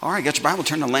All right, got your Bible,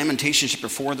 turn to Lamentations chapter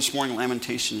 4 this morning.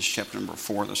 Lamentations chapter number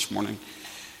 4 this morning.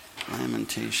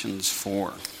 Lamentations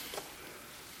 4.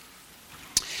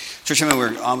 Church,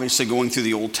 we're obviously going through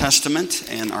the Old Testament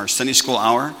and our Sunday school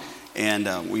hour. And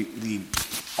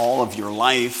all of your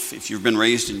life, if you've been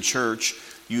raised in church,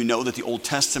 you know that the Old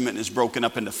Testament is broken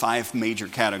up into 5 major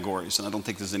categories. And I don't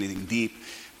think there's anything deep.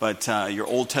 But your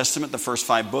Old Testament, the first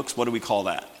 5 books, what do we call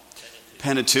that?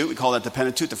 Pentateuch. We call that the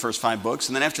Pentateuch, the first 5 books.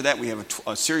 And then after that, we have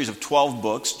a series of 12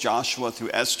 books, Joshua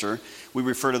through Esther. We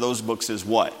refer to those books as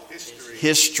what?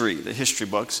 History, the history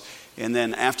books. And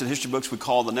then after the history books, we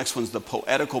call the next ones the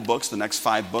poetical books, the next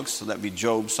 5 books. So that would be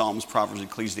Job, Psalms, Proverbs,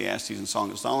 Ecclesiastes, and Song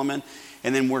of Solomon.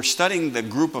 And then we're studying the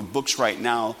group of books right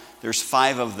now. There's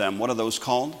 5 of them. What are those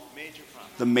called?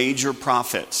 The major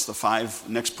prophets, the 5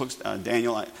 next books,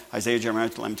 Daniel, Isaiah,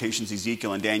 Jeremiah, Lamentations,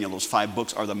 Ezekiel, and Daniel. Those 5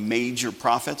 books are the major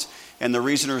prophets. And the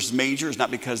reason it's major is not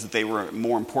because that they were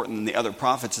more important than the other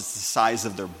prophets. It's the size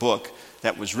of their book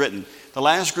that was written. The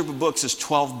last group of books is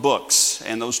 12 books.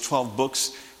 And those 12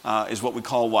 books is what we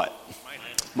call what?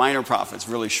 Minor prophets,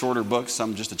 really shorter books,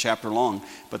 some just a chapter long,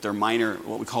 but they're minor,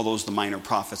 what we call those the minor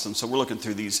prophets. And so we're looking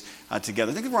through these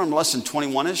together. I think we're on lesson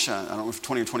 21-ish, I don't know if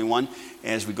 20 or 21,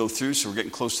 as we go through, so we're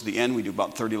getting close to the end. We do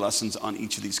about 30 lessons on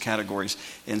each of these categories.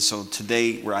 And so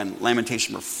today we're on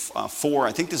Lamentation number 4.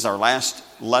 I think this is our last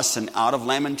lesson out of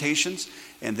Lamentations,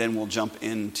 and then we'll jump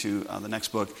into the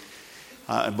next book,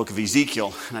 a book of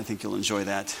Ezekiel, and I think you'll enjoy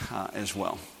that as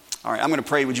well. All right, I'm going to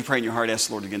pray. Would you pray in your heart? Ask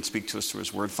the Lord again to speak to us through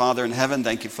His Word. Father in heaven,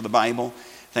 thank you for the Bible.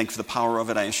 Thank you for the power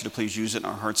of it. I ask you to please use it in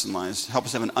our hearts and lives. Help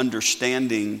us have an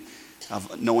understanding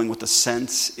of knowing what the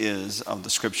sense is of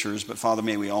the Scriptures. But Father,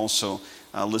 may we also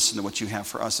listen to what you have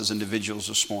for us as individuals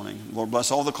this morning. Lord, bless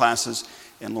all the classes.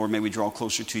 And Lord, may we draw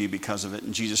closer to you because of it.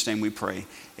 In Jesus' name we pray.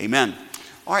 Amen.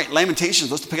 All right, Lamentations,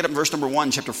 let's pick it up in verse number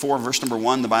 1, chapter 4, verse number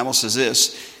 1. The Bible says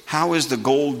this: How is the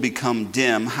gold become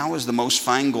dim? How is the most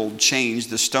fine gold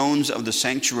changed? The stones of the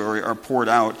sanctuary are poured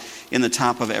out in the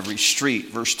top of every street.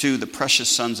 Verse 2, the precious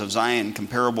sons of Zion,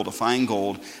 comparable to fine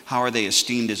gold, how are they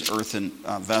esteemed as earthen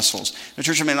vessels? Now,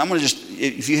 church, I'm going to just,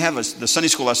 if you have the Sunday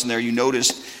school lesson there, you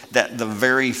noticed that the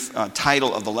very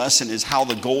title of the lesson is How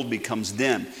the Gold Becomes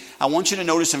Dim. I want you to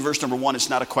notice in verse number 1, it's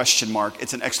not a question mark,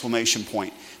 it's an exclamation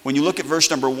point. When you look at verse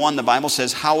number 1, the Bible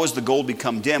says, how has the gold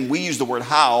become dim? We use the word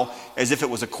how as if it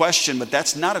was a question, but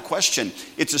that's not a question.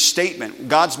 It's a statement.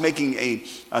 God's making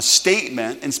a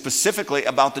statement, and specifically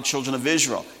about the children of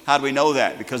Israel. How do we know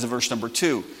that? Because of verse number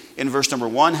 2. In verse number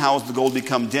 1, how has the gold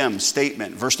become dim?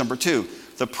 Statement. Verse number 2,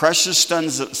 the precious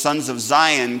sons of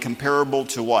Zion, comparable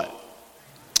to what?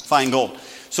 Fine gold.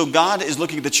 So God is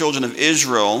looking at the children of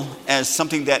Israel as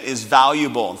something that is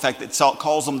valuable. In fact, it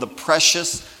calls them the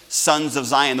precious sons of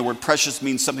Zion. The word precious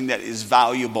means something that is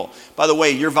valuable. By the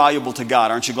way, you're valuable to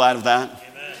God. Aren't you glad of that?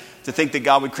 Amen. To think that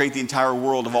God would create the entire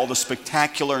world of all the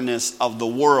spectacularness of the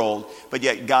world, but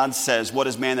yet God says, what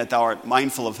is man that thou art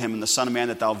mindful of him, and the son of man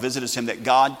that thou visitest him, that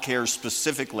God cares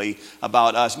specifically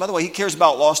about us. By the way, he cares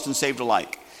about lost and saved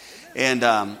alike. And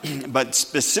but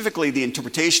specifically, the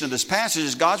interpretation of this passage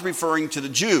is God's referring to the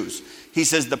Jews. He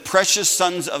says, the precious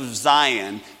sons of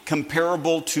Zion,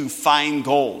 comparable to fine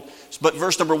gold. But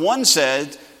verse number 1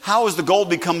 said, how has the gold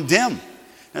become dim?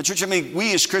 Now, church,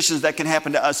 we as Christians, that can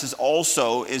happen to us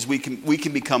is we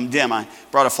can become dim. I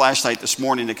brought a flashlight this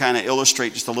morning to kind of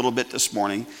illustrate just a little bit this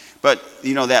morning. But,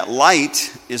 you know, that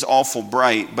light is awful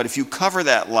bright. But if you cover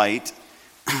that light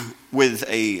with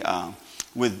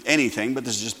anything, but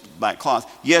this is just black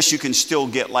cloth, yes, you can still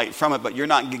get light from it, but you're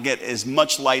not going to get as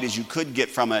much light as you could get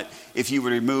from it if you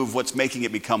would remove what's making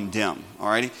it become dim.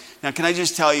 Alrighty? Now, can I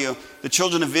just tell you, the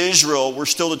children of Israel, we're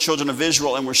still the children of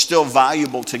Israel, and we're still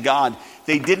valuable to God.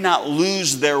 They did not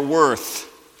lose their worth.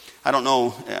 I don't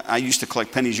know, I used to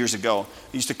collect pennies years ago.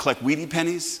 I used to collect Wheatie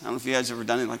pennies. I don't know if you guys have ever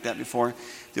done it like that before,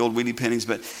 the old Wheatie pennies,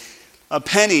 but a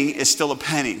penny is still a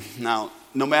penny. Now,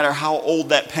 no matter how old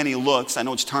that penny looks, I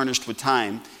know it's tarnished with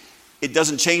time, it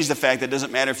doesn't change the fact that it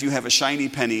doesn't matter if you have a shiny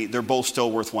penny, they're both still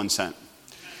worth 1 cent.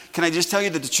 Can I just tell you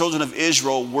that the children of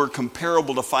Israel were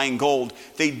comparable to fine gold?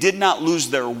 They did not lose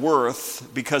their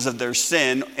worth because of their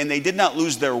sin, and they did not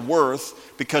lose their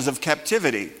worth because of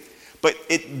captivity. But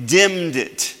it dimmed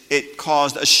it. It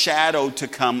caused a shadow to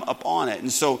come upon it.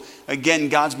 And so, again,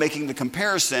 God's making the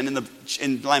comparison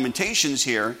in Lamentations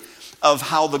here of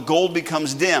how the gold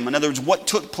becomes dim. In other words, what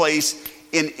took place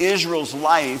in Israel's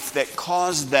life that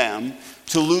caused them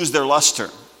to lose their luster,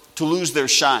 to lose their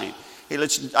shine. Hey,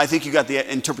 I think you got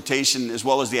the interpretation as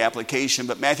well as the application,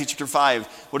 but Matthew chapter 5,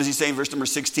 what does he say in verse number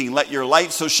 16? Let your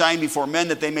light so shine before men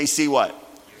that they may see what?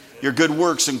 Your good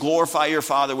works, and glorify your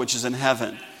Father which is in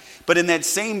heaven. But in that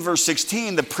same verse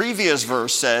 16, the previous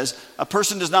verse says, a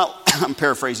person does not, I'm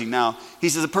paraphrasing now, he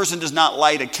says, a person does not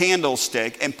light a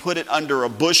candlestick and put it under a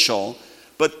bushel,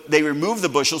 but they remove the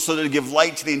bushel so that it give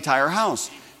light to the entire house.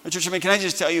 Now, church, can I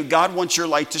just tell you, God wants your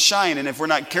light to shine, and if we're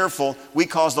not careful, we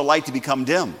cause the light to become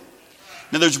dim.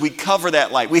 In other words, we cover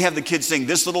that light. We have the kids saying,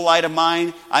 this little light of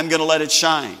mine, I'm going to let it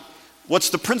shine.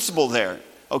 What's the principle there?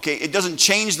 Okay, it doesn't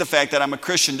change the fact that I'm a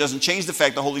Christian, doesn't change the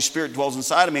fact the Holy Spirit dwells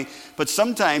inside of me, but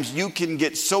sometimes you can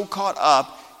get so caught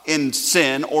up in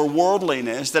sin or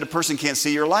worldliness that a person can't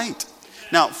see your light.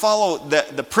 Now, follow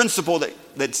the principle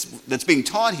that's being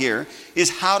taught here is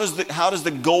how does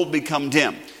the gold become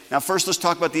dim? Now, first let's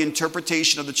talk about the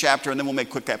interpretation of the chapter, and then we'll make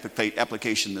quick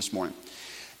application this morning.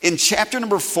 In chapter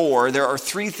number 4, there are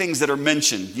 3 things that are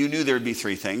mentioned. You knew there would be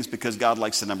 3 things because God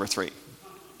likes the number 3,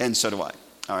 and so do I.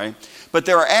 All right. But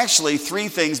there are actually 3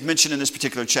 things mentioned in this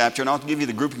particular chapter, and I'll give you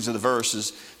the groupings of the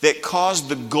verses that caused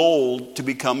the gold to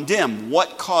become dim.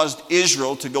 What caused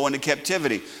Israel to go into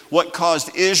captivity? What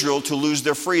caused Israel to lose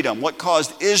their freedom? What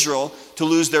caused Israel to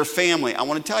lose their family? I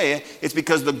want to tell you, it's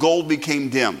because the gold became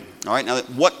dim. All right. Now,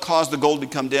 what caused the gold to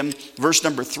become dim? Verse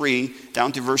number 3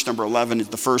 down to verse number 11 is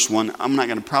the first one. I'm not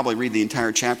going to probably read the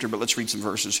entire chapter, but let's read some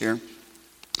verses here.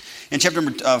 In chapter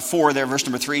number 4 there, verse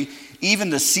number 3, even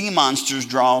the sea monsters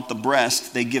draw out the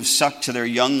breast. They give suck to their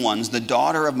young ones. The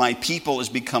daughter of my people has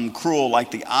become cruel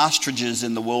like the ostriches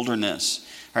in the wilderness.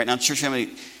 All right, now church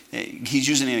family, he's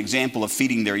using an example of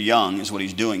feeding their young is what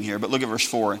he's doing here. But look at verse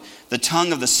 4. The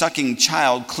tongue of the sucking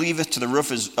child cleaveth to the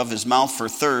roof of his mouth for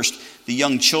thirst. The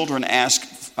young children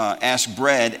ask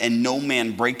bread, and no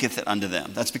man breaketh it unto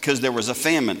them. That's because there was a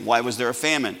famine. Why was there a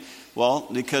famine? Well,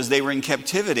 because they were in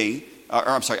captivity.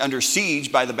 Under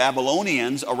siege by the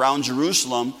Babylonians around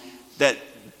Jerusalem, that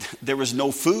there was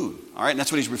no food. All right, and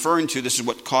that's what he's referring to. This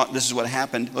is what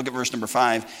happened. Look at verse number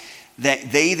 5. That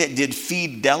they that did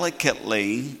feed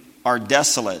delicately are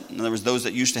desolate. In other words, those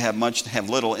that used to have much have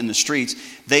little in the streets.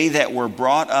 They that were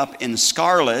brought up in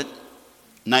scarlet,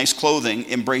 nice clothing,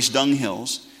 embrace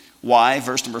dunghills. Why?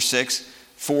 Verse number 6.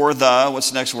 For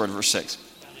what's the next word? Verse 6.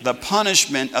 The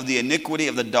punishment of the iniquity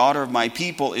of the daughter of my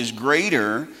people is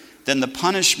greater than the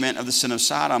punishment of the sin of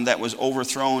Sodom that was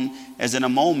overthrown as in a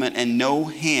moment, and no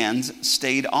hands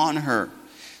stayed on her.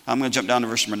 I'm going to jump down to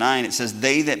verse number 9. It says,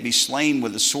 they that be slain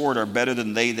with the sword are better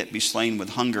than they that be slain with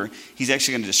hunger. He's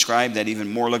actually going to describe that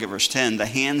even more. Look at verse 10. The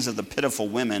hands of the pitiful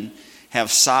women have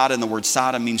sodden. The word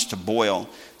sodden means to boil.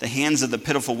 The hands of the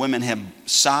pitiful women have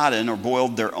sodden or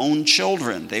boiled their own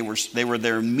children. They were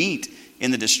their meat in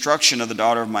the destruction of the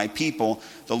daughter of my people.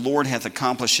 The Lord hath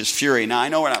accomplished his fury. Now, I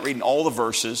know we're not reading all the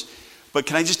verses, but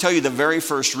can I just tell you the very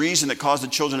first reason that caused the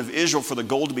children of Israel for the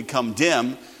gold to become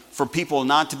dim, for people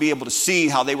not to be able to see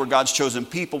how they were God's chosen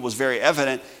people, was very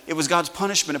evident. It was God's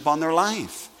punishment upon their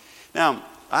life. Now,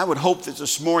 I would hope that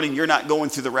this morning you're not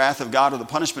going through the wrath of God or the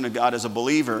punishment of God as a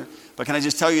believer, but can I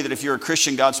just tell you that if you're a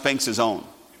Christian, God spanks his own.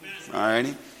 All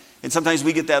righty? And sometimes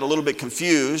we get that a little bit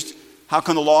confused. How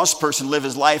can the lost person live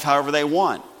his life however they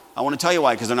want? I want to tell you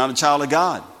why, because they're not a child of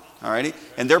God. All righty?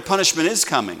 And their punishment is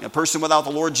coming. A person without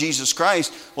the Lord Jesus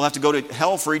Christ will have to go to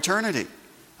hell for eternity.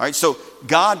 All right? So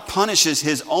God punishes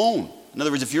his own. In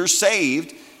other words, if you're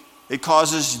saved, it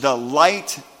causes the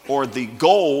light or the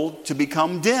gold to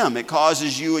become dim. It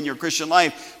causes you in your Christian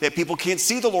life that people can't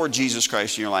see the Lord Jesus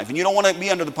Christ in your life. And you don't want to be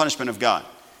under the punishment of God.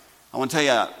 I want to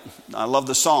tell you, I love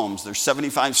the Psalms. There's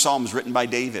 75 Psalms written by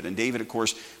David. And David, of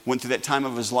course, went through that time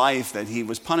of his life that he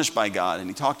was punished by God. And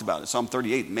he talked about it. Psalm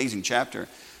 38, amazing chapter,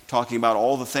 talking about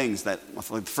all the things that,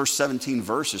 like the first 17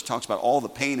 verses, talks about all the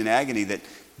pain and agony that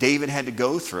David had to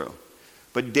go through.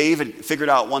 But David figured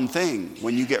out one thing.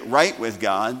 When you get right with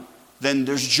God, then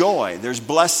there's joy, there's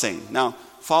blessing. Now,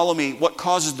 follow me. What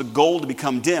causes the gold to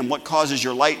become dim? What causes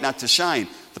your light not to shine?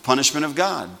 The punishment of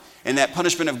God. And that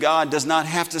punishment of God does not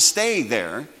have to stay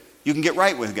there. You can get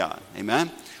right with God. Amen?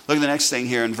 Look at the next thing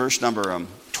here in verse number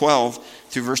 12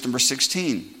 through verse number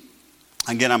 16.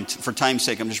 Again, for time's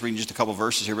sake, I'm just reading just a couple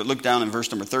verses here. But look down in verse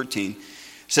number 13. It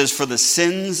says, for the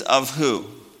sins of who?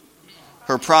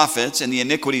 Her prophets, and the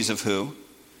iniquities of who?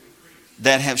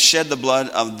 That have shed the blood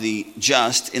of the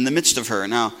just in the midst of her.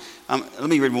 Now, let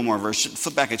me read one more verse.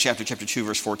 Flip back to chapter 2,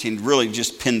 verse 14. Really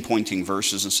just pinpointing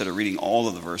verses instead of reading all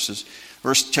of the verses.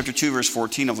 Chapter 2, verse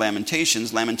 14 of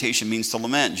Lamentations. Lamentation means to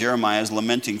lament. Jeremiah is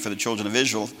lamenting for the children of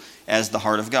Israel as the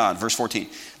heart of God. Verse 14.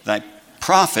 Thy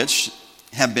prophets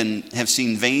have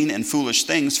seen vain and foolish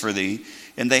things for thee,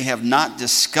 and they have not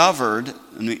discovered,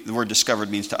 and the word discovered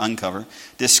means to uncover,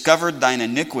 discovered thine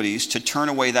iniquities to turn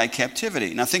away thy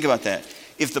captivity. Now think about that.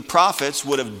 If the prophets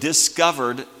would have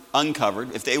discovered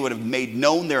uncovered, if they would have made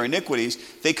known their iniquities,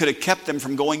 they could have kept them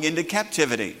from going into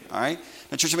captivity. All right?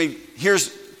 Now, church, we're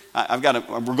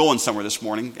going somewhere this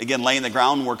morning. Again, laying the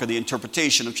groundwork of the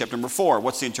interpretation of chapter number 4.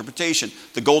 What's the interpretation?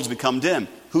 The gold's become dim.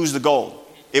 Who's the gold?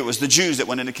 It was the Jews that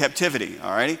went into captivity.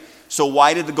 All right? So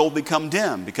why did the gold become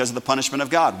dim? Because of the punishment of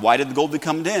God. Why did the gold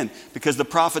become dim? Because the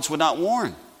prophets would not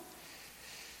warn.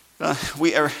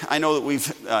 I know that we've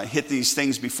hit these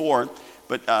things before,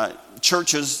 but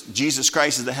churches, Jesus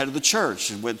Christ is the head of the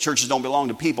church. Churches don't belong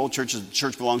to people.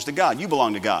 Church belongs to God. You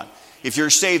belong to God. If you're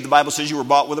saved, the Bible says you were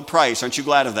bought with a price. Aren't you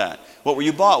glad of that? What were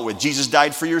you bought with? Jesus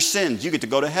died for your sins. You get to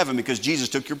go to heaven because Jesus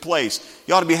took your place.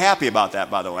 You ought to be happy about that,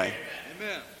 by the way.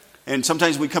 Amen. And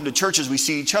sometimes we come to churches, we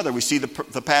see each other. We see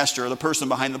the pastor or the person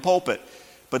behind the pulpit.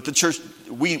 But the church,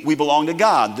 we belong to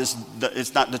God.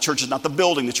 The church is not the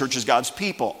building. The church is God's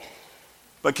people.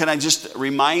 But can I just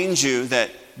remind you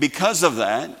that because of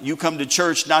that, you come to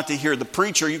church not to hear the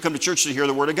preacher. You come to church to hear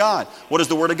the Word of God. What does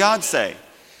the Word of God say?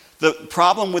 The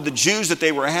problem with the Jews that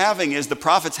they were having is the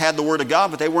prophets had the Word of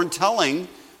God, but they weren't telling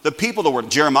the people the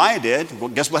Word. Jeremiah did. Well,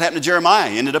 guess what happened to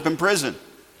Jeremiah? He ended up in prison.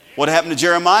 What happened to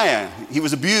Jeremiah? He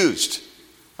was abused.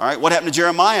 All right, what happened to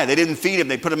Jeremiah? They didn't feed him.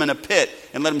 They put him in a pit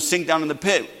and let him sink down in the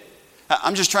pit.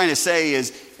 I'm just trying to say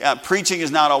is preaching is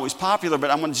not always popular,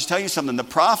 but I'm going to just tell you something. The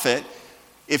prophet,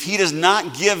 if he does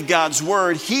not give God's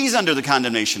word, he's under the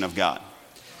condemnation of God.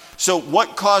 So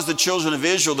what caused the children of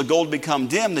Israel, the gold, to become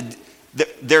dim?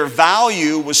 Their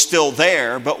value was still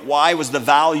there, but why was the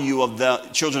value of the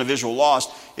children of Israel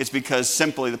lost? It's because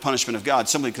simply the punishment of God,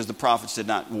 simply because the prophets did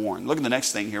not warn. Look at the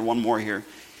next thing here, one more here.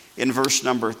 In verse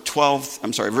number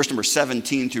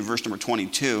 17 through verse number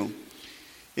 22.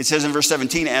 It says in verse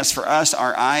 17, as for us,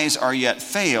 our eyes are yet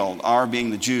failed, our being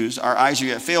the Jews, our eyes are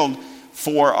yet failed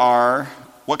for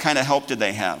what kind of help did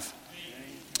they have?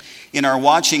 In our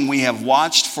watching, we have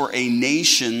watched for a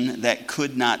nation that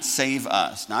could not save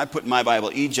us. Now, I put in my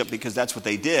Bible Egypt because that's what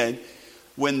they did.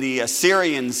 When the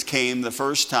Assyrians came the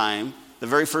first time, the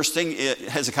very first thing,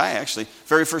 Hezekiah actually,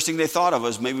 very first thing they thought of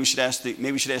was maybe we should ask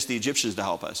the Egyptians to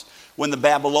help us. When the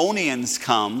Babylonians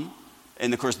come,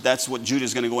 and of course that's what Judah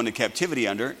is going to go into captivity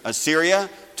under. Assyria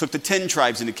took the 10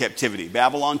 tribes into captivity.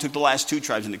 Babylon took the last 2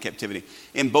 tribes into captivity.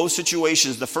 In both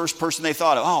situations, the first person they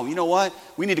thought of, oh, you know what?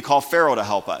 We need to call Pharaoh to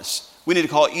help us. We need to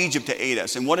call Egypt to aid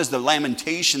us. And what does the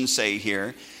lamentation say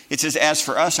here? It says, as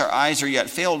for us, our eyes are yet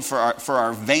failed for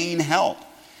our vain help.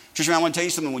 Church, I want to tell you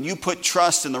something. When you put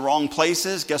trust in the wrong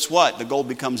places, guess what? The gold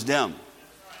becomes dim.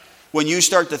 When you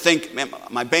start to think, man,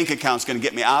 my bank account's going to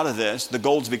get me out of this, the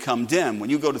gold's become dim. When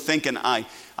you go to thinking, I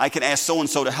can ask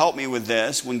so-and-so to help me with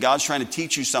this, when God's trying to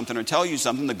teach you something or tell you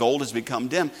something, the gold has become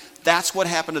dim. That's what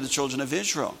happened to the children of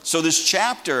Israel. So this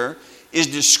chapter is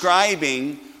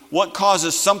describing what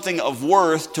causes something of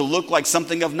worth to look like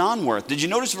something of non-worth. Did you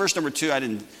notice verse number 2? I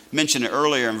didn't mention it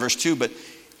earlier in verse 2, but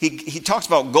he talks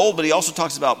about gold, but he also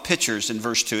talks about pitchers in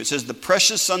verse 2. It says, the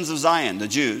precious sons of Zion, the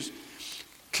Jews,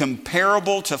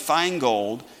 comparable to fine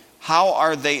gold, how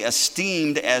are they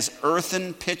esteemed as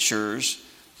earthen pitchers,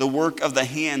 the work of the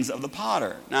hands of the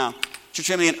potter? Now,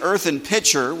 church, an earthen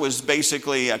pitcher was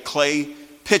basically a clay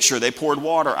pitcher they poured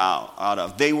water out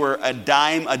of. They were a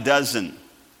dime a dozen.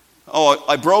 Oh,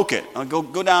 I broke it.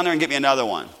 Go down there and get me another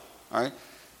one. All right?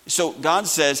 So God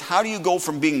says, how do you go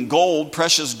from being gold,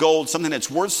 precious gold, something that's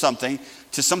worth something,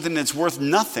 to something that's worth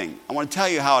nothing? I want to tell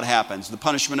you how it happens, the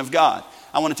punishment of God.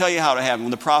 I want to tell you how it happened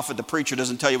when the prophet, the preacher,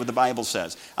 doesn't tell you what the Bible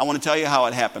says. I want to tell you how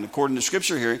it happened. According to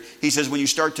Scripture here, he says when you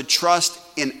start to trust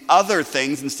in other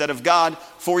things instead of God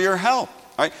for your help.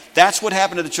 All right? That's what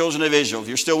happened to the children of Israel. If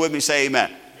you're still with me, say amen.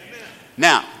 Amen.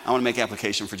 Now, I want to make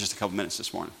application for just a couple minutes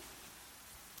this morning.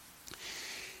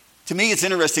 To me, it's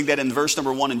interesting that in verse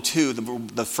number 1 and 2,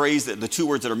 the phrase, the 2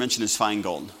 words that are mentioned is fine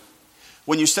gold.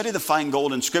 When you study the fine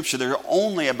gold in Scripture, there are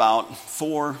only about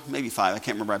 4, maybe 5, I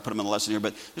can't remember, I put them in the lesson here,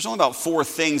 but there's only about 4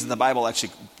 things that the Bible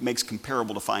actually makes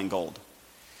comparable to fine gold.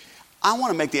 I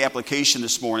want to make the application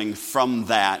this morning from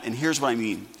that, and here's what I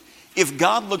mean. If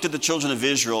God looked at the children of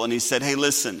Israel and he said, hey,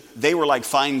 listen, they were like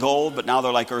fine gold, but now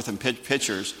they're like earthen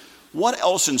pitchers, what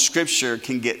else in Scripture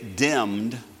can get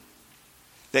dimmed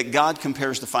that God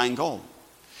compares to fine gold?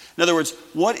 In other words,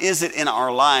 what is it in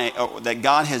our life that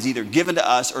God has either given to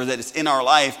us or that is in our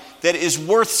life that is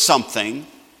worth something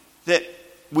that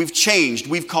we've changed,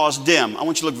 we've caused dim? I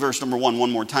want you to look at verse number 1 one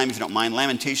more time if you don't mind.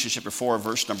 Lamentations chapter 4,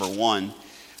 verse number 1.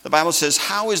 The Bible says,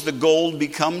 how is the gold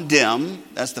become dim?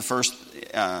 That's the first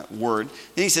word.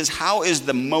 Then he says, how is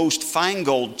the most fine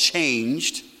gold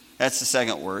changed? That's the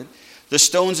second word. The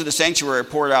stones of the sanctuary are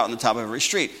poured out on the top of every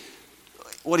street.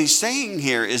 what he's saying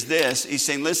here is this. He's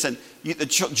saying, listen, the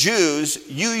Jews,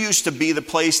 you used to be the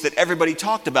place that everybody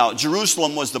talked about.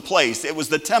 Jerusalem was the place. It was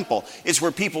the temple. It's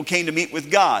where people came to meet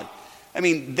with God. I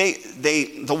mean,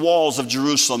 the walls of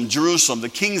Jerusalem, the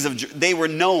kings of, they were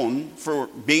known for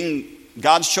being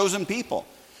God's chosen people.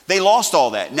 They lost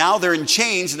all that. Now they're in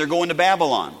chains and they're going to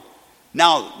Babylon.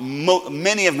 Now,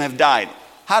 many of them have died.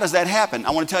 How does that happen?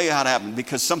 I want to tell you how it happened.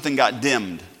 Because something got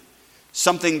dimmed.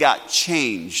 Something got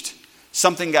changed.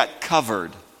 Something got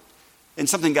covered. And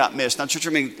something got missed. Now, church,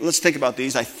 let's think about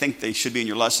these. I think they should be in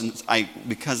your lessons.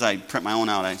 Because I print my own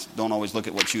out, I don't always look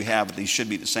at what you have, but these should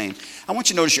be the same. I want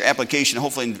you to notice your application.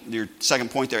 Hopefully, in your second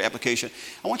point there, application.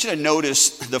 I want you to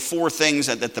notice the 4 things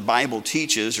that the Bible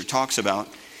teaches or talks about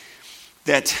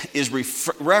that is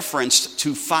referenced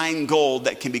to fine gold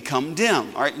that can become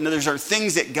dim. All right, now there are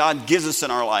things that God gives us in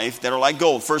our life that are like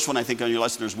gold. First one, I think, on your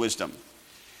lesson, there's wisdom.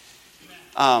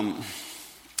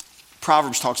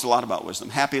 Proverbs talks a lot about wisdom.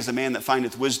 Happy is the man that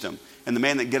findeth wisdom, and the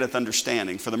man that getteth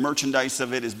understanding. For the merchandise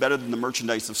of it is better than the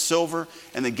merchandise of silver,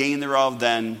 and the gain thereof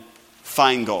than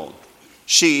fine gold.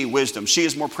 She, wisdom, she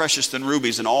is more precious than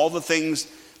rubies, and all the things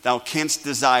thou canst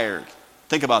desire.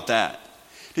 Think about that.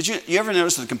 Did you ever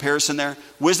notice the comparison there?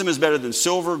 Wisdom is better than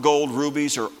silver, gold,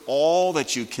 rubies, or all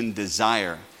that you can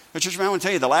desire. But church, I want to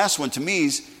tell you, the last one to me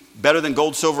is better than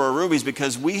gold, silver, or rubies,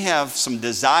 because we have some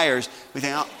desires. We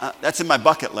think, that's in my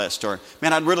bucket list, or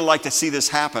man, I'd really like to see this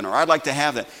happen, or I'd like to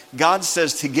have that. God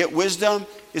says to get wisdom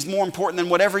is more important than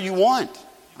whatever you want.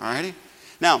 All righty?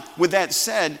 Now, with that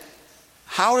said,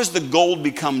 how does the gold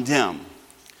become dim?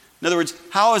 In other words,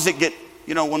 how does it get,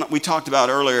 when we talked about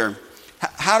earlier,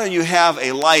 how do you have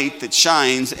a light that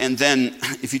shines, and then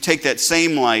if you take that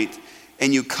same light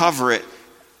and you cover it,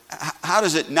 how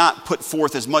does it not put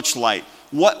forth as much light?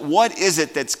 What is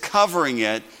it that's covering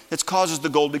it that causes the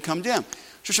gold to become dim?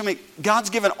 God's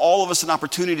given all of us an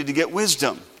opportunity to get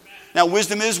wisdom. Now,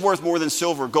 wisdom is worth more than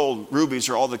silver, gold, rubies,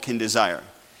 or all that can desire.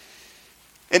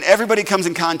 And everybody comes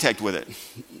in contact with it.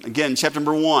 Again, chapter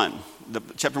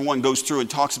 1 goes through and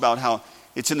talks about how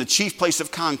it's in the chief place of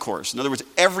concourse. In other words,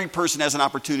 every person has an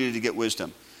opportunity to get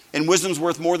wisdom. And wisdom's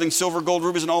worth more than silver, gold,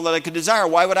 rubies, and all that I could desire.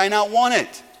 Why would I not want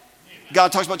it?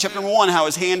 God talks about chapter 1, how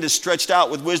his hand is stretched out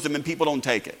with wisdom and people don't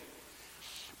take it.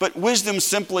 But wisdom,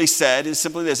 simply said, is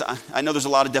simply this. I know there's a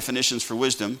lot of definitions for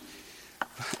wisdom.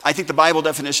 I think the Bible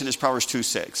definition is Proverbs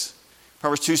 2:6.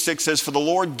 Proverbs 2:6 says, for the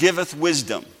Lord giveth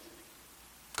wisdom,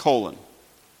 And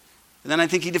then I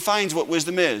think he defines what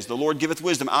wisdom is. The Lord giveth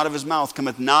wisdom. Out of his mouth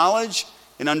cometh knowledge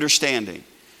and understanding.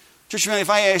 Church, if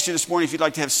I asked you this morning if you'd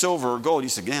like to have silver or gold, you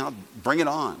said, yeah, I'll bring it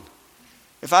on.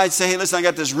 If I'd say, hey, listen, I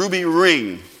got this ruby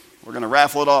ring. We're going to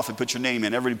raffle it off and put your name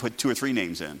in. Everybody put 2 or 3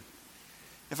 names in.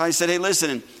 If I said, hey,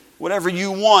 listen, whatever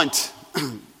you want,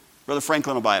 Brother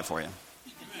Franklin will buy it for you.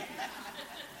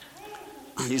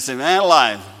 You say, man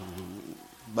alive,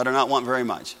 better not want very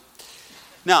much.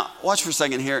 Now, watch for a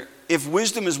second here. If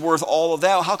wisdom is worth all of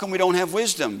that, how come we don't have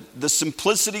wisdom? The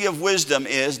simplicity of wisdom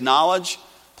is knowledge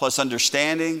plus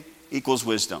understanding equals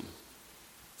wisdom.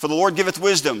 For the Lord giveth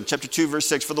wisdom, chapter 2, verse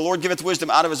 6. For the Lord giveth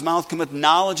wisdom, out of his mouth cometh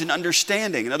knowledge and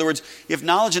understanding. In other words, if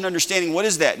knowledge and understanding, what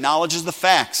is that? Knowledge is the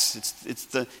facts.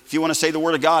 If you want to say the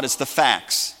word of God, it's the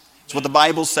facts. It's what the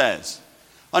Bible says.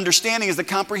 Understanding is the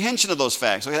comprehension of those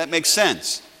facts. Okay, that makes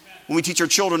sense. When we teach our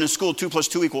children in school, 2 plus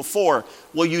 2 equals 4,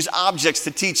 we'll use objects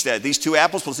to teach that. These 2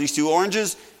 apples plus these 2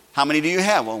 oranges, how many do you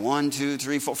have? Well, 1, 2,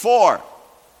 3, 4, 4.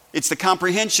 It's the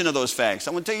comprehension of those facts.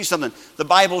 I want to tell you something. The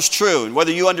Bible's true. And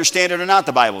whether you understand it or not,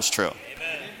 the Bible's true.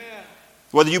 Amen.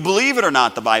 Whether you believe it or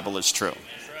not, the Bible is true.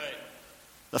 That's right.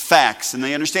 The facts and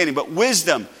the understanding. But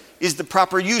wisdom is the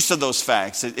proper use of those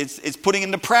facts. It's putting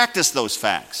into practice those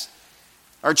facts.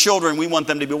 Our children, we want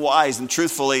them to be wise. And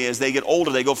truthfully, as they get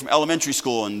older, they go from elementary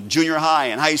school and junior high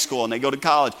and high school and they go to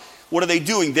college. What are they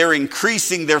doing? They're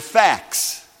increasing their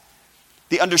facts.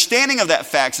 The understanding of that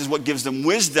facts is what gives them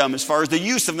wisdom as far as the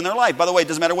use of them in their life. By the way, it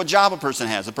doesn't matter what job a person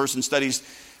has. A person studies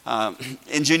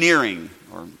engineering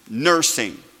or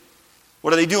nursing.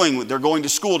 What are they doing? They're going to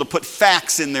school to put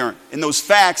facts in there. In those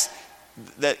facts,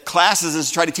 that classes is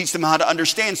try to teach them how to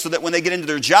understand so that when they get into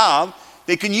their job,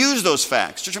 they can use those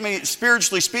facts. Church,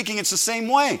 spiritually speaking, it's the same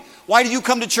way. Why did you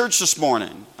come to church this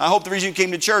morning? I hope the reason you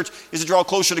came to church is to draw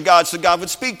closer to God so God would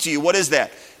speak to you. What is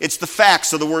that? It's the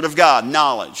facts of the Word of God,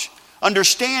 knowledge.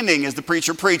 Understanding, as the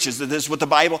preacher preaches, that this is what the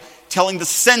Bible, telling the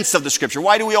sense of the Scripture.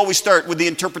 Why do we always start with the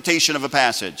interpretation of a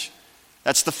passage?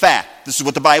 That's the fact. This is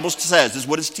what the Bible says. This is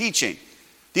what it's teaching.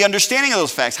 The understanding of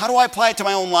those facts. How do I apply it to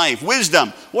my own life?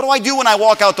 Wisdom. What do I do when I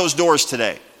walk out those doors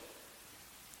today?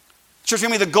 Church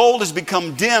family, the gold has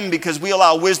become dim because we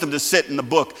allow wisdom to sit in the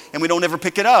book and we don't ever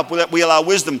pick it up. We allow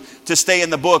wisdom to stay in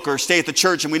the book or stay at the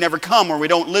church and we never come, or we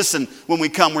don't listen when we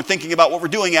come. We're thinking about what we're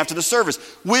doing after the service.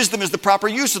 Wisdom is the proper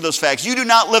use of those facts. You do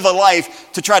not live a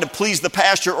life to try to please the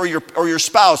pastor or your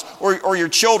spouse or your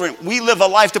children. We live a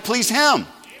life to please him.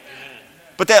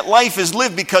 But that life is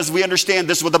lived because we understand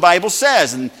this is what the Bible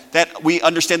says, and that we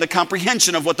understand the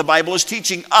comprehension of what the Bible is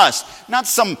teaching us. Not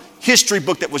some history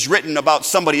book that was written about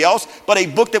somebody else, but a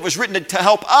book that was written to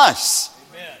help us.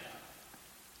 Amen.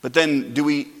 But then do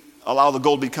we allow the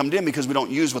gold to become dim because we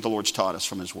don't use what the Lord's taught us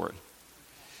from his word?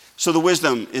 So the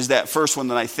wisdom is that first one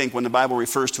that I think when the Bible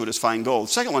refers to it as fine gold.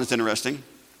 The second one is interesting.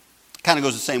 Kind of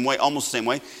goes the same way, almost the same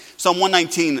way. Psalm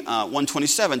 119,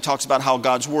 127 talks about how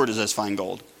God's word is as fine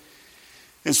gold.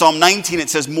 In Psalm 19, it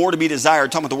says, more to be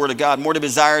desired, talking about the word of God, more to be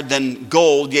desired than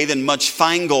gold, yea, than much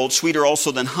fine gold, sweeter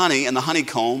also than honey and the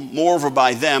honeycomb. Moreover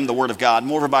by them, the word of God,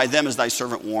 moreover by them is thy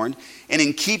servant warned, and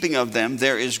in keeping of them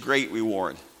there is great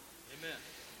reward. Amen.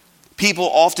 People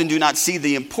often do not see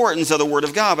the importance of the word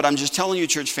of God, but I'm just telling you,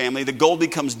 church family, the gold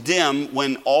becomes dim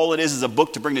when all it is a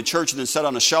book to bring to church and then set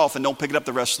on a shelf and don't pick it up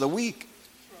the rest of the week.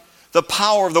 The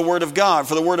power of the word of God,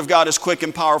 for the word of God is quick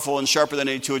and powerful and sharper than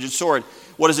any two-edged sword.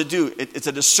 What does it do? It's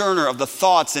a discerner of the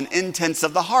thoughts and intents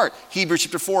of the heart. Hebrews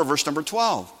chapter 4, verse number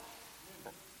 12.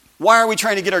 Why are we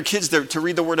trying to get our kids to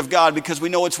read the word of God? Because we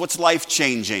know it's what's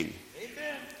life-changing.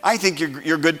 Amen. I think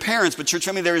you're good parents, but church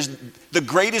family, there is the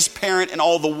greatest parent in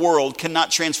all the world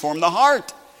cannot transform the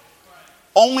heart.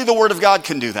 Only the word of God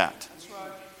can do that.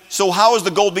 So how has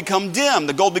the gold become dim?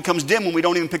 The gold becomes dim when we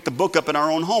don't even pick the book up in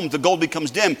our own homes. The gold becomes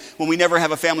dim when we never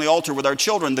have a family altar with our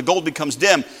children. The gold becomes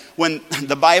dim when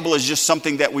the Bible is just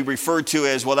something that we refer to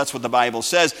as, well, that's what the Bible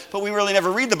says, but we really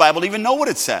never read the Bible to even know what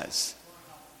it says.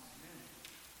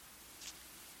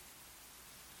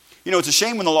 You know, it's a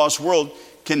shame when the lost world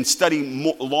can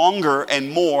study longer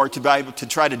and more to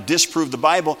try to disprove the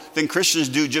Bible than Christians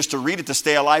do just to read it to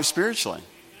stay alive spiritually.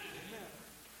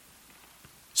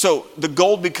 So the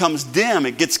gold becomes dim,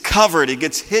 it gets covered, it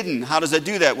gets hidden. How does that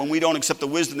do that? When we don't accept the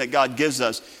wisdom that God gives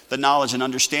us, the knowledge and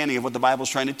understanding of what the Bible is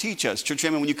trying to teach us. Church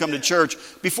family, when you come to church,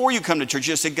 before you come to church,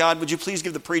 you just say, God, would you please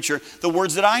give the preacher the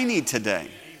words that I need today?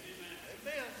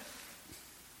 Amen.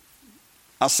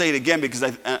 I'll say it again because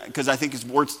I think it's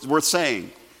worth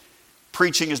saying.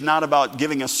 Preaching is not about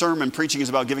giving a sermon, preaching is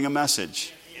about giving a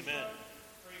message. Amen.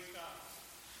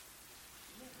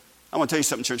 I want to tell you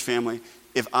something, church family.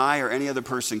 If I or any other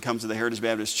person comes to the Heritage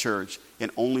Baptist Church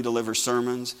and only delivers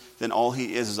sermons, then all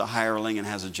he is a hireling and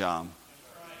has a job.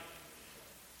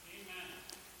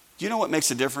 Do you know what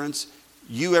makes a difference?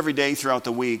 You every day throughout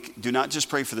the week do not just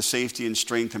pray for the safety and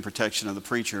strength and protection of the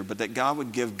preacher, but that God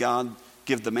would give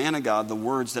the man of God the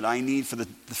words that I need for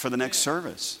the next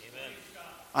service. Amen.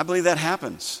 I believe that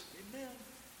happens.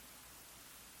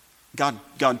 God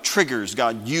triggers,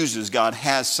 God uses, God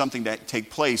has something that take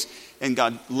place, and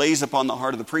God lays upon the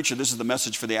heart of the preacher, this is the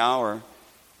message for the hour.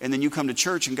 And then you come to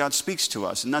church and God speaks to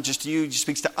us. And not just to you, he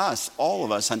speaks to us, all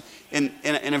of us, in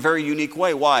a very unique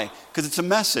way. Why? Because it's a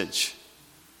message.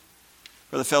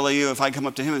 Brother Feliu, if I come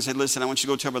up to him and say, listen, I want you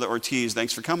to go tell Brother Ortiz,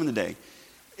 thanks for coming today.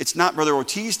 It's not Brother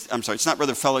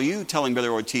Feliu telling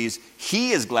Brother Ortiz,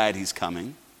 he is glad he's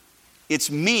coming.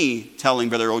 It's me telling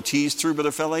Brother Ortiz through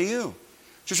Brother Feliu.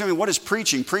 Just remember, what is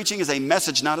preaching? Preaching is a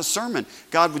message, not a sermon.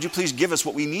 God, would you please give us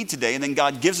what we need today? And then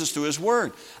God gives us through his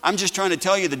word. I'm just trying to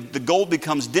tell you that the gold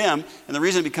becomes dim. And the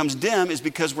reason it becomes dim is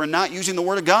because we're not using the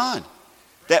word of God.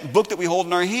 That book that we hold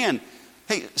in our hand.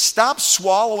 Hey, stop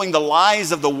swallowing the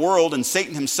lies of the world and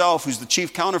Satan himself, who's the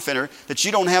chief counterfeiter, that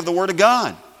you don't have the word of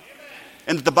God.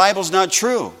 And that the Bible's not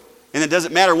true. And it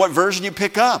doesn't matter what version you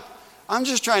pick up. I'm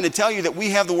just trying to tell you that we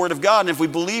have the word of God, and if we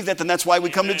believe that, then that's why we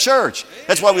come to church.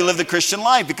 That's why we live the Christian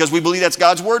life, because we believe that's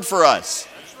God's word for us.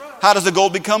 How does the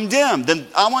gold become dim? Then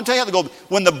I want to tell you how the gold,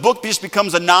 when the book just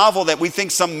becomes a novel that we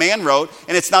think some man wrote,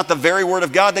 and it's not the very word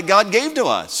of God that God gave to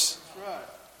us.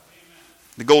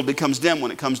 The gold becomes dim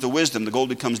when it comes to wisdom. The gold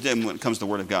becomes dim when it comes to the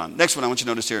word of God. Next one I want you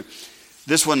to notice here.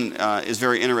 This one is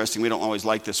very interesting. We don't always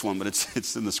like this one, but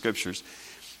it's in the scriptures.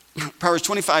 Proverbs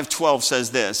 25:12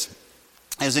 says this.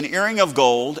 As an earring of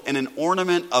gold and an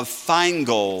ornament of fine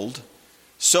gold,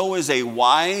 so is a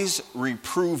wise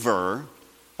reprover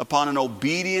upon an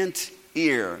obedient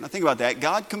ear. Now think about that.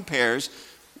 God compares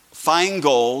fine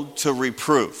gold to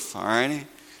reproof. All right?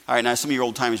 All right, now some of your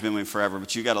old timers have been with me forever,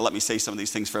 but you got to let me say some of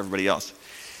these things for everybody else.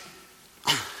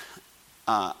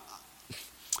 How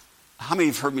many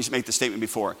have heard me make the statement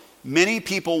before? Many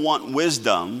people want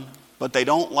wisdom, but they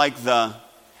don't like the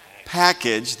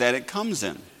package that it comes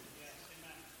in.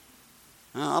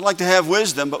 I'd like to have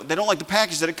wisdom, but they don't like the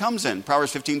package that it comes in.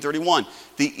 Proverbs 15:31.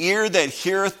 The ear that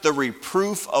heareth the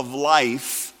reproof of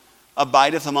life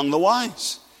abideth among the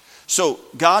wise. So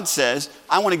God says,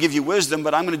 I want to give you wisdom,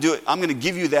 but I'm going to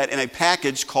give you that in a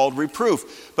package called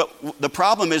reproof. But the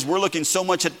problem is we're looking so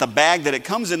much at the bag that it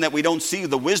comes in that we don't see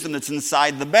the wisdom that's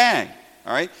inside the bag.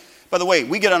 All right? By the way,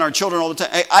 we get on our children all the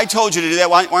time. Hey, I told you to do that.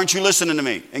 Why aren't you listening to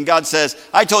me? And God says,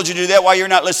 I told you to do that. Why you're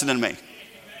not listening to me?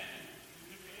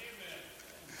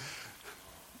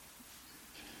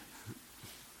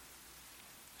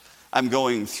 I'm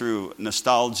going through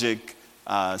nostalgic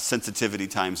sensitivity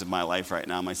times of my life right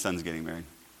now. My son's getting married.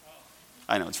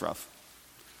 I know it's rough.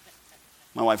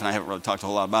 My wife and I haven't really talked a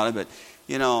whole lot about it, but,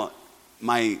 you know,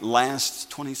 my last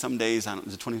 20-some days,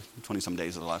 20-some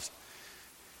days are left.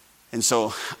 And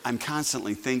so I'm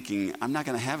constantly thinking, I'm not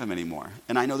going to have him anymore.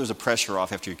 And I know there's a pressure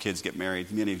off after your kids get married.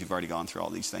 Many of you have already gone through all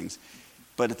these things.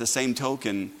 But at the same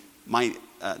token,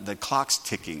 the clock's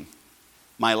ticking.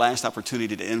 My last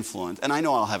opportunity to influence, and I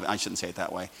know I shouldn't say it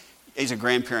that way. As a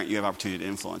grandparent, you have opportunity to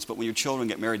influence. But when your children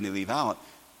get married and they leave out,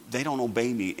 they don't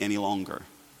obey me any longer.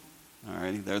 All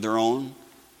right? They're their own,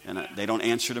 and they don't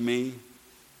answer to me.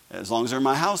 As long as they're in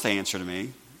my house, they answer to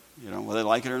me, you know, whether they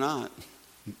like it or not.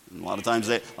 And a lot of times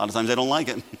they don't like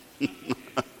it.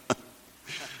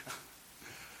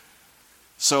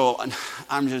 So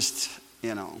I'm just,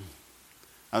 you know,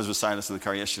 I was with Silas in the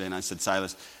car yesterday, and I said,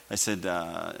 Silas,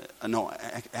 no,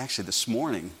 actually this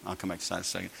morning, I'll come back to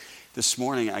Silas in a second. This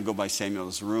morning, I go by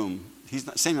Samuel's room.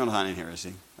 Samuel's not in here, is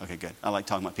he? Okay, good. I like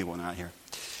talking about people when they're not here.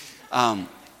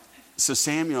 So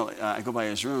Samuel, I go by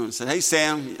his room and said, hey,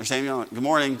 Samuel, good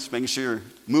morning. Just making sure you're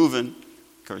moving.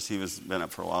 Of course, he was been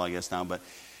up for a while, I guess, now. But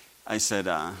I said,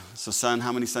 so son,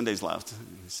 how many Sundays left?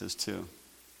 And he says, 2.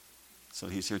 So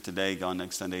he's here today, gone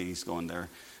next Sunday. He's going there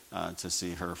to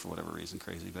see her for whatever reason,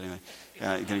 crazy. But anyway,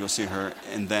 going to go see her.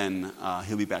 And then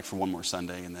he'll be back for one more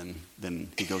Sunday, and then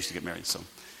he goes to get married. So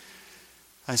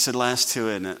I said, last 2,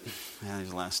 isn't it? Yeah,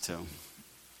 these last 2.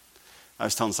 I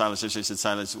was telling Silas yesterday, I said,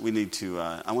 Silas, we need to,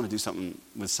 I want to do something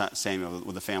with Samuel,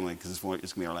 with the family, because it's going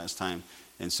to be our last time.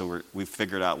 And so we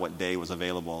figured out what day was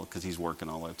available, because he's working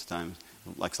all the way up to time,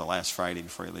 like the last Friday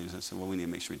before he leaves. I said, well, we need to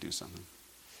make sure we do something.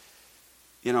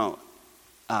 You know,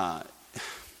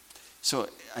 so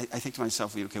I think to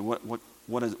myself, okay,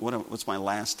 what's my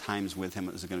last times with him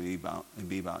is it going to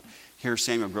be about? Here,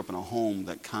 Samuel grew up in a home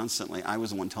that constantly, I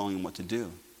was the one telling him what to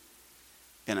do.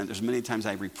 And there's many times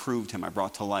I reproved him, I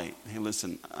brought to light, hey,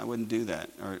 listen, I wouldn't do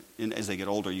that. Or as they get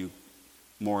older,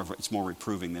 it's more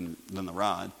reproving than the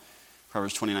rod.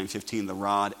 Proverbs 29:15, the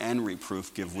rod and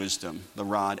reproof give wisdom. The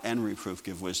rod and reproof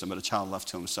give wisdom, but a child left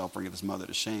to himself bringeth his mother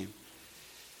to shame.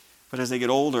 But as they get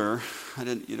older,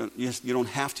 you don't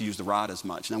have to use the rod as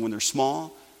much. Now, when they're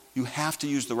small, you have to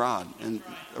use the rod. And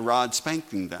a rod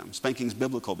spanking them. Spanking's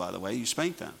biblical, by the way. You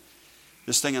spank them.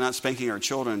 This thing of not spanking our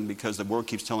children because the world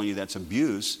keeps telling you that's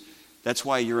abuse. That's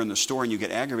why you're in the store and you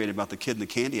get aggravated about the kid in the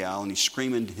candy aisle and he's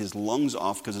screaming his lungs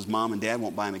off because his mom and dad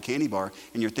won't buy him a candy bar.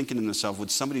 And you're thinking to yourself,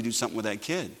 would somebody do something with that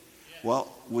kid?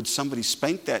 Well, would somebody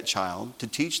spank that child to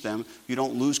teach them you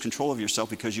don't lose control of yourself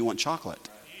because you want chocolate?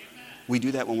 We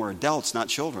do that when we're adults, not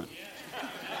children.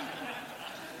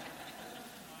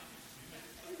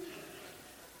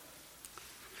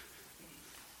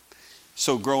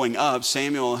 So growing up,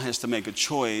 Samuel has to make a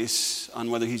choice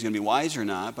on whether he's going to be wise or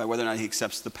not by whether or not he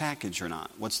accepts the package or not.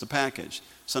 What's the package?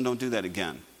 Son, don't do that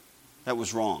again. That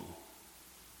was wrong.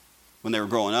 When they were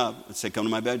growing up, let's say, come to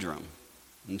my bedroom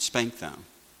and spank them.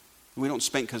 We don't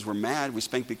spank because we're mad. We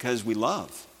spank because we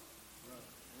love.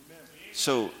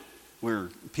 So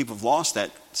people have lost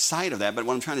that sight of that. But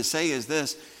what I'm trying to say is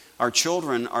this. Our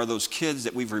children are those kids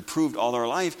that we've reproved all our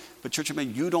life. But church,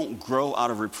 you don't grow out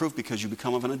of reproof because you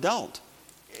become of an adult.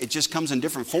 It just comes in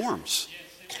different forms.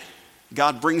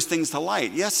 God brings things to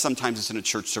light. Yes, sometimes it's in a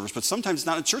church service, but sometimes it's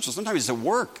not in church. Sometimes it's at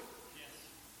work.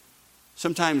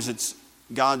 Sometimes it's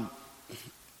God,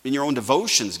 in your own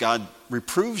devotions, God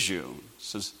reproves you.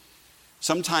 So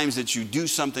sometimes it's you do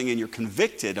something and you're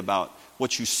convicted about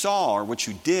what you saw or what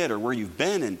you did or where you've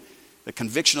been, and the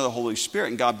conviction of the Holy Spirit,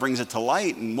 and God brings it to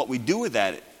light. And what we do with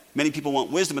that, many people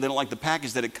want wisdom, but they don't like the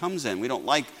package that it comes in. We don't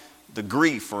like the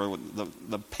grief or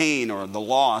the pain or the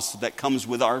loss that comes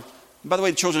with our... By the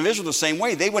way, the children of Israel the same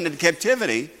way. They went into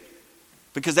captivity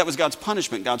because that was God's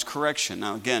punishment, God's correction.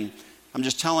 Now again, I'm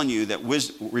just telling you that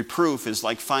reproof is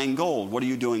like fine gold. What are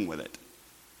you doing with it?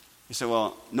 You say,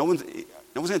 well, no one's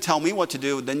going to tell me what to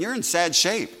do. Then you're in sad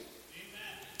shape.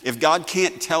 If God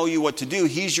can't tell you what to do,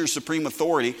 He's your supreme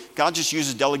authority. God just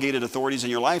uses delegated authorities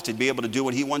in your life to be able to do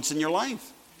what He wants in your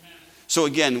life. So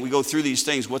again, we go through these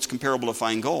things. What's comparable to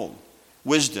fine gold?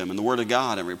 wisdom and the word of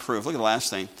God and reproof. Look at the last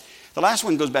thing. The last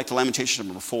one goes back to Lamentations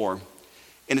number 4.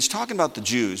 And it's talking about the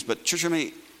Jews. But church,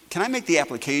 can I make the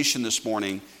application this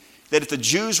morning that if the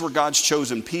Jews were God's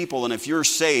chosen people, and if you're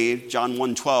saved, John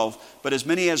 1:12, but as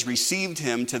many as received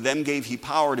him, to them gave he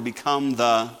power to become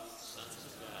the sons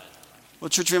of God. Well,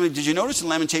 church family, did you notice in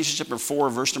Lamentations chapter 4,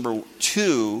 verse number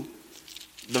 2,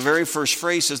 the very first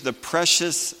phrase says, the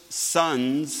precious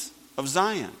sons of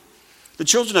Zion. The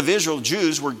children of Israel,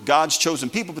 Jews, were God's chosen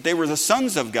people, but they were the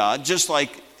sons of God, just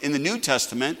like in the New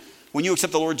Testament. When you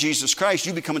accept the Lord Jesus Christ,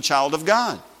 you become a child of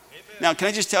God. Amen. Now, can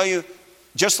I just tell you,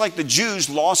 just like the Jews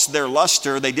lost their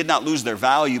luster, they did not lose their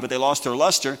value, but they lost their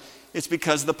luster, it's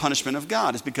because of the punishment of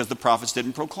God. It's because the prophets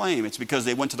didn't proclaim. It's because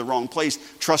they went to the wrong place,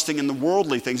 trusting in the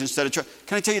worldly things instead of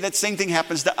Can I tell you, that same thing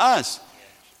happens to us.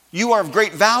 You are of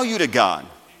great value to God.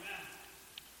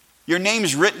 Your name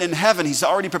is written in heaven. He's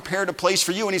already prepared a place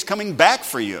for you, and he's coming back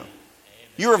for you.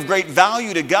 You're of great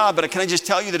value to God, but can I just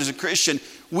tell you that as a Christian,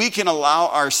 we can allow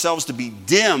ourselves to be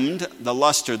dimmed, the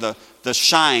luster, the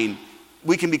shine.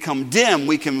 We can become dim.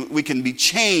 We can be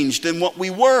changed than what we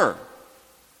were.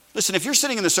 Listen, if you're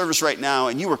sitting in the service right now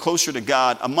and you were closer to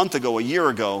God a month ago, a year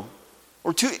ago,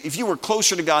 or two, if you were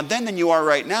closer to God then than you are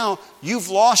right now, you've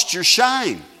lost your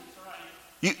shine.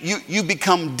 You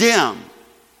become dim.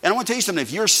 And I want to tell you something.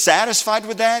 If you're satisfied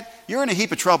with that, you're in a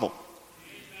heap of trouble.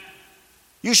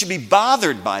 You should be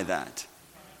bothered by that.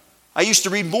 I used to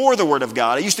read more of the Word of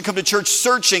God. I used to come to church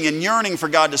searching and yearning for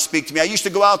God to speak to me. I used to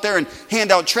go out there and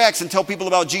hand out tracts and tell people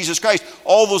about Jesus Christ.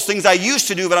 All those things I used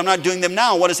to do, but I'm not doing them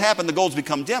now. What has happened? The gold's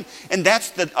become dim. And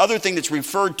that's the other thing that's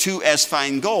referred to as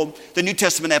fine gold. The New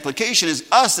Testament application is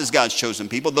us as God's chosen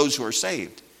people, those who are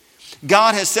saved.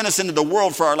 God has sent us into the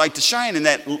world for our light to shine, and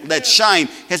that shine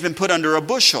has been put under a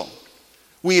bushel.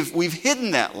 We've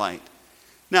hidden that light.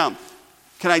 Now,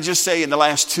 can I just say in the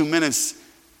last 2 minutes,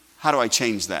 how do I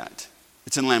change that?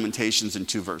 It's in Lamentations in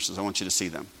 2 verses. I want you to see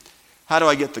them. How do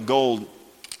I get the gold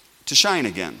to shine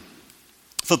again?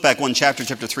 Flip back one chapter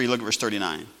 3, look at verse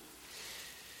 39.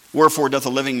 Wherefore doth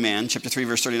a living man, chapter 3,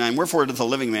 verse 39, wherefore doth a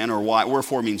living man, or why,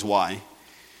 wherefore means why.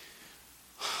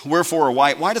 Wherefore, or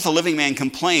why doth a living man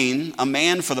complain, a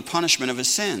man for the punishment of his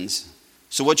sins?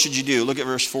 So what should you do? Look at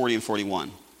verse 40 and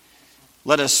 41.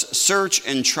 Let us search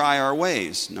and try our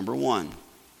ways, number 1.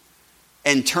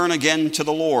 And turn again to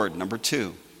the Lord, number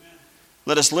 2.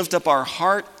 Let us lift up our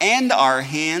heart and our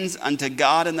hands unto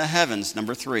God in the heavens,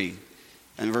 number 3.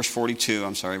 And verse 42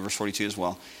 as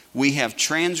well. We have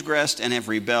transgressed and have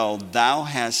rebelled, thou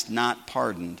hast not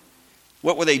pardoned.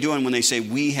 What were they doing when they say,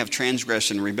 we have transgressed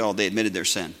and rebelled? They admitted their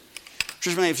sin.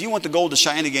 If you want the gold to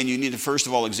shine again, you need to first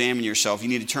of all examine yourself. You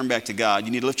need to turn back to God.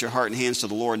 You need to lift your heart and hands to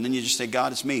the Lord. And then you just say,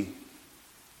 God, it's me.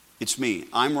 It's me.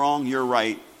 I'm wrong. You're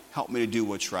right. Help me to do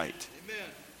what's right. Amen.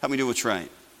 Help me do what's right.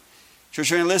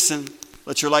 Church, listen.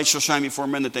 Let your light so shine before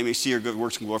men that they may see your good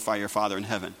works and glorify your Father in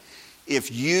heaven.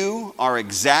 If you are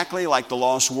exactly like the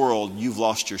lost world, you've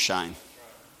lost your shine.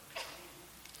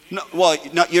 No,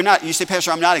 you're not. You say,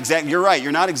 Pastor, I'm not exactly. You're right.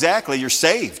 You're not exactly. You're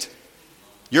saved.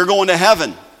 You're going to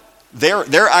heaven.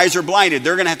 Their eyes are blinded.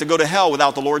 They're going to have to go to hell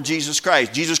without the Lord Jesus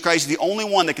Christ. Jesus Christ is the only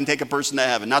one that can take a person to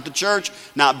heaven. Not the church,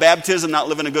 not baptism, not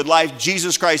living a good life.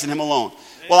 Jesus Christ and him alone.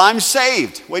 Well, I'm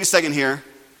saved. Wait a second here.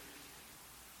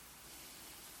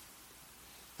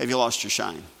 Have you lost your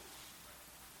shine?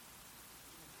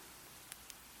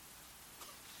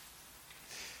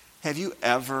 Have you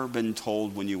ever been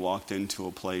told when you walked into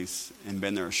a place and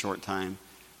been there a short time,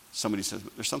 somebody says,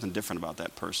 there's something different about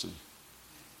that person?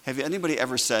 Have anybody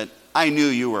ever said, I knew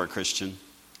you were a Christian?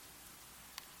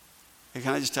 Hey,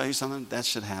 can I just tell you something? That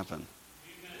should happen.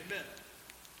 Amen.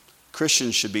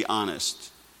 Christians should be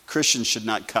honest. Christians should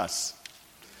not cuss.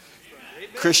 Amen.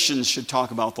 Christians should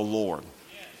talk about the Lord.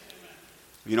 Yes.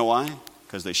 You know why?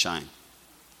 Because they shine.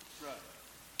 Right.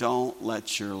 Don't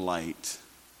let your light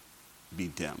be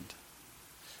dimmed.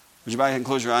 Would you bow your head and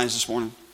close your eyes this morning?